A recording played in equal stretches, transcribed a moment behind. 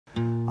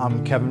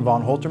I'm Kev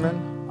Von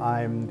Holterman.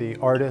 I'm the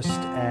artist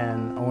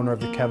and owner of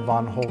the Kev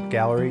Von Holt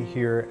Gallery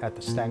here at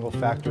the Stangl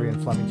Factory in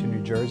Flemington,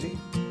 New Jersey.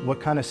 What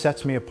kind of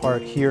sets me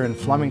apart here in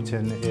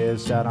Flemington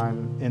is that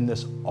I'm in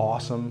this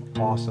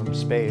awesome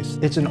space.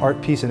 It's an art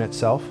piece in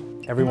itself.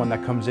 Everyone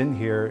that comes in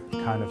here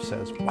kind of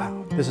says,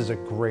 wow, this is a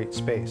great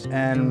space.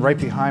 And right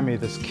behind me,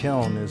 this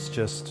kiln is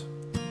just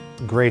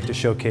great to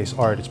showcase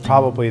art. It's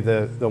probably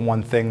the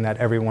one thing that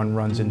everyone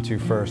runs into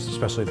first,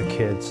 especially the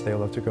kids. They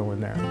love to go in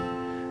there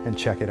and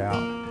check it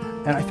out.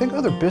 And I think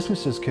other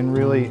businesses can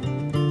really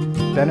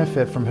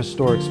benefit from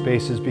historic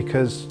spaces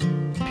because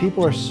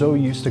people are so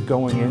used to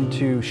going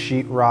into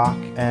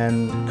sheetrock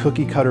and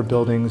cookie cutter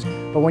buildings.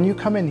 But when you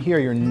come in here,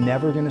 you're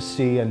never going to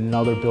see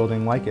another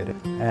building like it.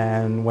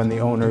 And when the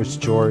owners,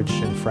 George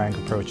and Frank,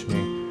 approached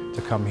me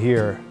to come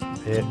here,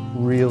 it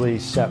really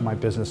set my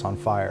business on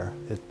fire.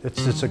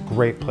 It's just a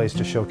great place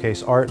to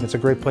showcase art, and it's a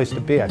great place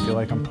to be. I feel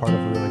like I'm part of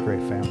a really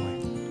great family.